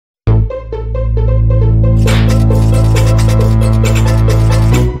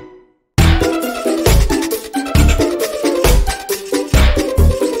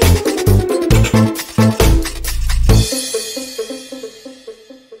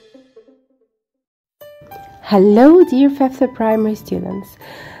Hello dear 5th primary students,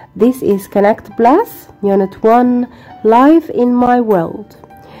 this is Connect Plus, Unit 1, Life in My World.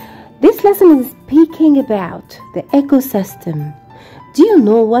 This lesson is speaking about the ecosystem. Do you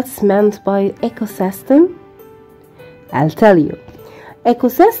know what's meant by ecosystem? I'll tell you.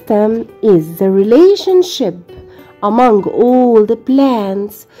 Ecosystem is the relationship among all the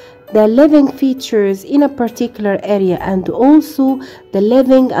plants, the living features in a particular area, and also the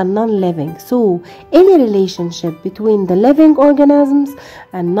living and non-living. So any relationship between the living organisms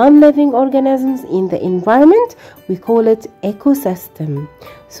and non-living organisms in the environment, we call it ecosystem.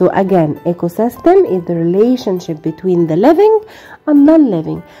 So again, ecosystem is the relationship between the living and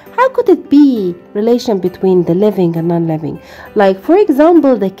non-living. How could it be relation between the living and non-living? Like for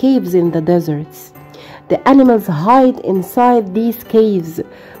example, the caves in the deserts. The animals hide inside these caves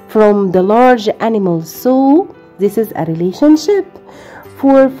from the large animals, so this is a relationship.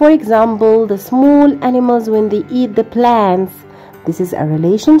 For example, the small animals when they eat the plants, this is a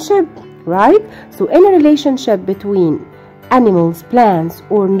relationship, right? So any relationship between animals, plants,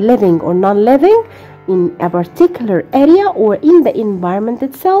 or living or non-living in a particular area or in the environment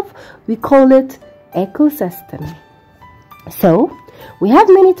itself, we call it ecosystem. So we have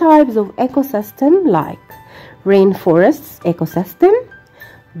many types of ecosystem like rainforests ecosystem,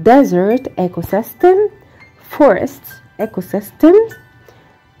 desert ecosystem, forest ecosystems,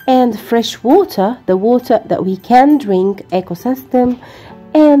 and fresh water, the water that we can drink ecosystem,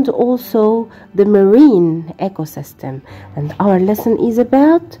 and also the marine ecosystem. And our lesson is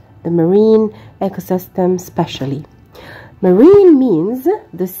about the marine ecosystem specially. Marine means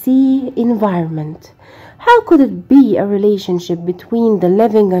the sea environment. How could it be a relationship between the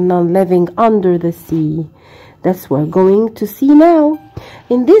living and non-living under the sea? That's what we're going to see now.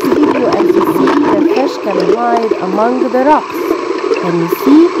 In this video, as you see, the fish can hide among the rocks. Can you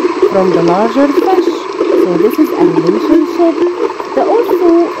see from the larger fish? So this is a relationship. They also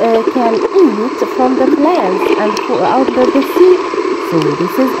can eat from the plants and under the sea. So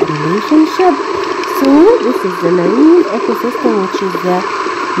this is a relationship. So this is the marine ecosystem, which is the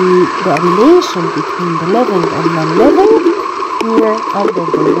relation between the living and non-living here under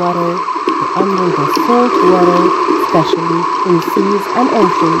the water, under the salt water, especially in seas and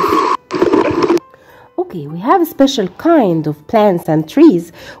oceans. Okay, we have a special kind of plants and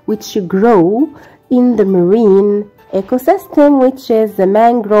trees which grow in the marine ecosystem, which is the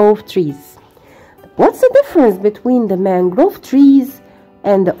mangrove trees. What's the difference between the mangrove trees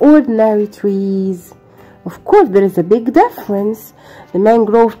and the ordinary trees? Of course, there is a big difference. The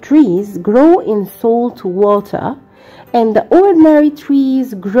mangrove trees grow in salt water, and the ordinary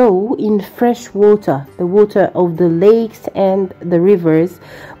trees grow in fresh water, the water of the lakes and the rivers.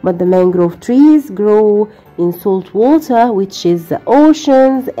 But the mangrove trees grow in salt water, which is the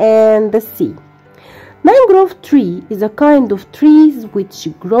oceans and the sea. Mangrove tree is a kind of trees which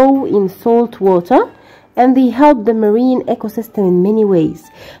grow in salt water, and they help the marine ecosystem in many ways.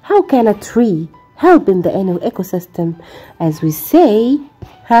 How can a tree help in the ecosystem? As we say,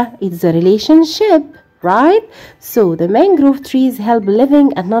 it's a relationship, right? So the mangrove trees help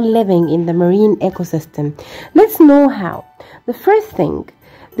living and non-living in the marine ecosystem. Let's know how. The first thing,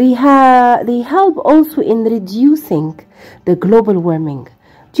 they help also in reducing the global warming.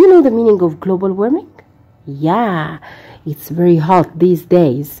 Do you know the meaning of global warming? Yeah, it's very hot these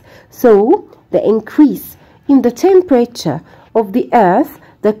days. So the increase in the temperature of the earth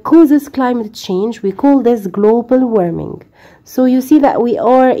that causes climate change, we call this global warming. So you see that we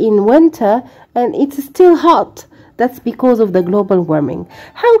are in winter and it's still hot. That's because of the global warming.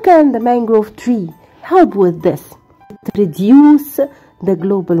 How can the mangrove tree help with this? It reduce the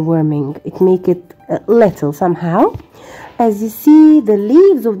global warming. It make it little somehow. As you see, the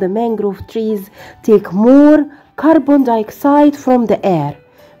leaves of the mangrove trees take more carbon dioxide from the air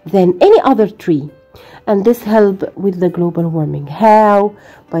than any other tree. And this helps with the global warming. How?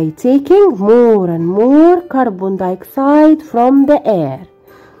 By taking more and more carbon dioxide from the air.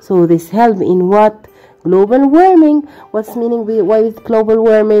 So this helps in what? Global warming. What's meaning with global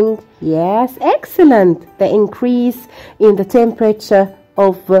warming? Yes, excellent. The increase in the temperature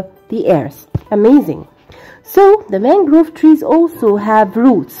of the earth. Amazing. So the mangrove trees also have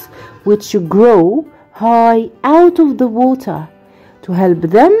roots which grow high out of the water to help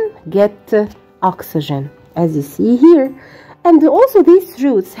them get oxygen, as you see here. And also these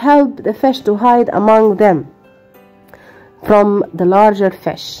roots help the fish to hide among them from the larger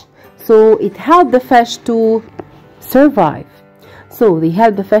fish. So it helps the fish to survive. So they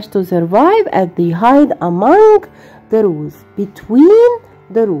help the fish to survive as they hide among the roots, between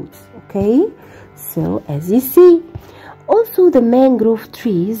the roots. Okay, so as you see, also the mangrove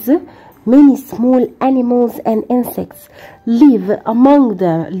trees many small animals and insects live among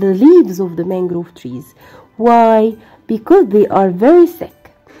the leaves of the mangrove trees. Why? Because they are very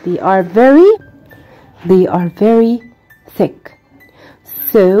thick. They are very thick.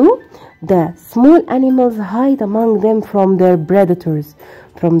 So the small animals hide among them from their predators,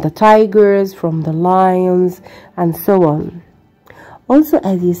 from the tigers, from the lions, and so on. Also,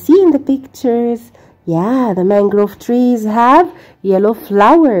 as you see in the pictures, the mangrove trees have yellow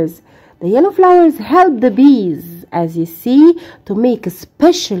flowers. The yellow flowers help the bees, as you see, to make a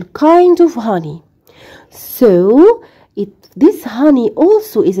special kind of honey. So this honey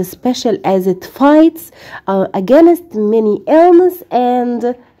also is special as it fights against many illness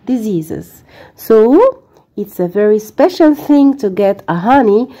and diseases. So it's a very special thing to get a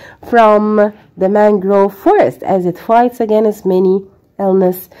honey from the mangrove forest, as it fights against many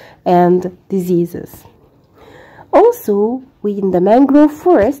illness and diseases. Also, in the mangrove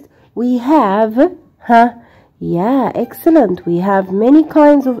forest we have excellent. We have many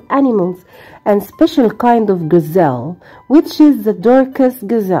kinds of animals and special kind of gazelle, which is the Dorcas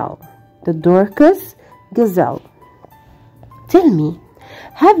gazelle. The Dorcas gazelle. Tell me,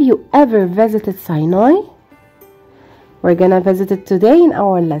 have you ever visited Sinai? We're gonna visit it today in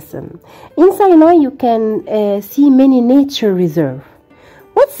our lesson. In Sinai you can see many nature reserves.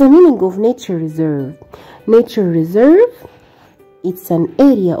 What's the meaning of nature reserve? Nature reserve, it's an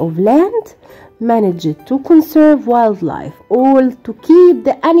area of land managed to conserve wildlife or to keep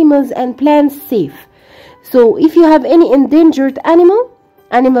the animals and plants safe. So if you have any endangered animal,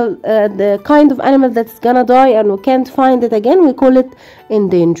 the kind of animal that's gonna die and we can't find it again, we call it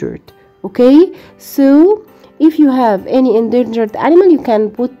endangered. Okay, so if you have any endangered animal, you can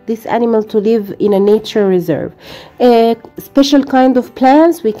put this animal to live in a nature reserve. Special kind of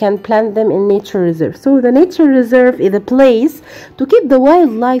plants, we can plant them in nature reserve. So the nature reserve is a place to keep the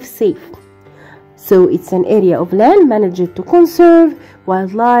wildlife safe. So it's an area of land managed to conserve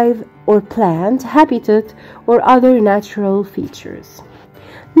wildlife or plant habitat or other natural features.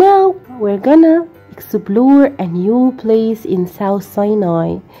 Now we're gonna explore a new place in South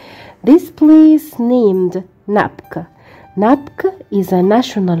Sinai. This place named Nabk. Nabk is a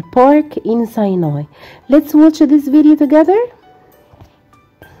national park in Sinai. Let's watch this video together.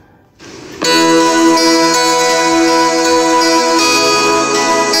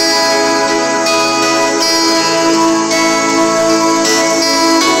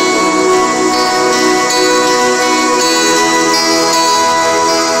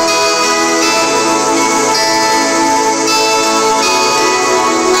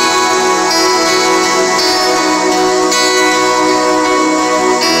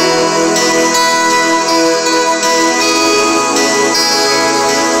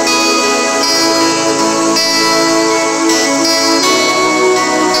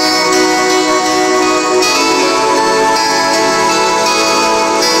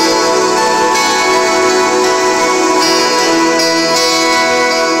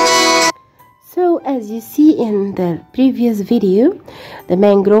 As you see in the previous video, the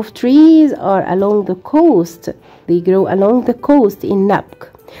mangrove trees are along the coast. They grow along the coast in Nabk.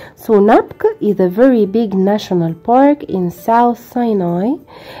 So Nabk is a very big national park in South Sinai.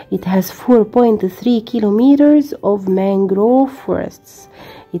 It has 4.3 kilometers of mangrove forests.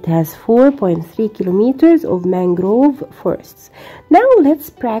 It has 4.3 kilometers of mangrove forests. Now let's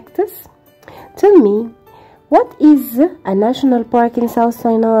practice. Tell me, what is a national park in South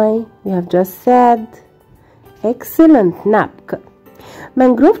Sinai? We have just said. Excellent, Nabk.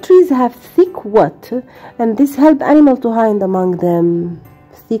 Mangrove trees have thick what? And this helps animals to hide among them.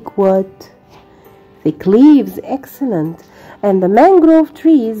 Thick what? Thick leaves. Excellent. And the mangrove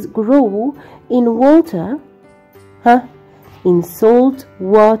trees grow in water. In salt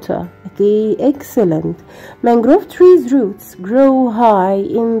water. Okay, excellent. Mangrove trees' roots grow high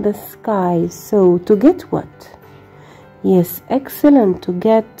in the sky. So to get what? Yes, excellent, to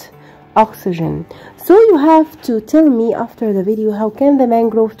get oxygen. So you have to tell me after the video, how can the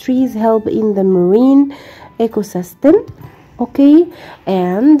mangrove trees help in the marine ecosystem? Okay,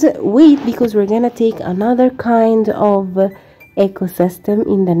 and wait, because we're gonna take another kind of ecosystem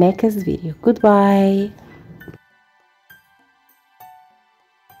in the next video. Goodbye.